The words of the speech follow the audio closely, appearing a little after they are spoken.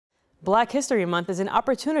Black History Month is an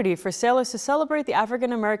opportunity for sailors to celebrate the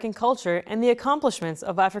African American culture and the accomplishments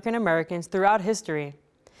of African Americans throughout history.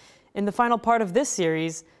 In the final part of this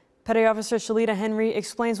series, Petty Officer Shelita Henry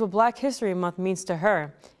explains what Black History Month means to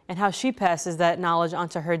her and how she passes that knowledge on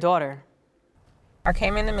to her daughter. I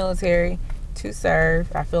came in the military to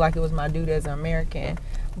serve. I feel like it was my duty as an American,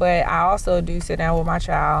 but I also do sit down with my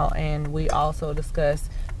child and we also discuss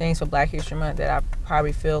things for Black History Month that I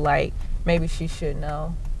probably feel like maybe she should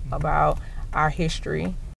know about our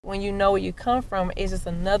history. When you know where you come from, it's just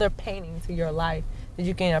another painting to your life that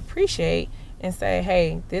you can appreciate and say,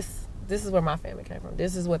 hey, this is where my family came from.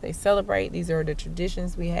 This is what they celebrate. These are the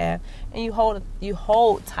traditions we have. And you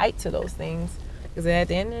hold tight to those things because at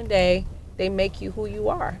the end of the day, they make you who you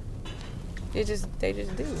are. They just do.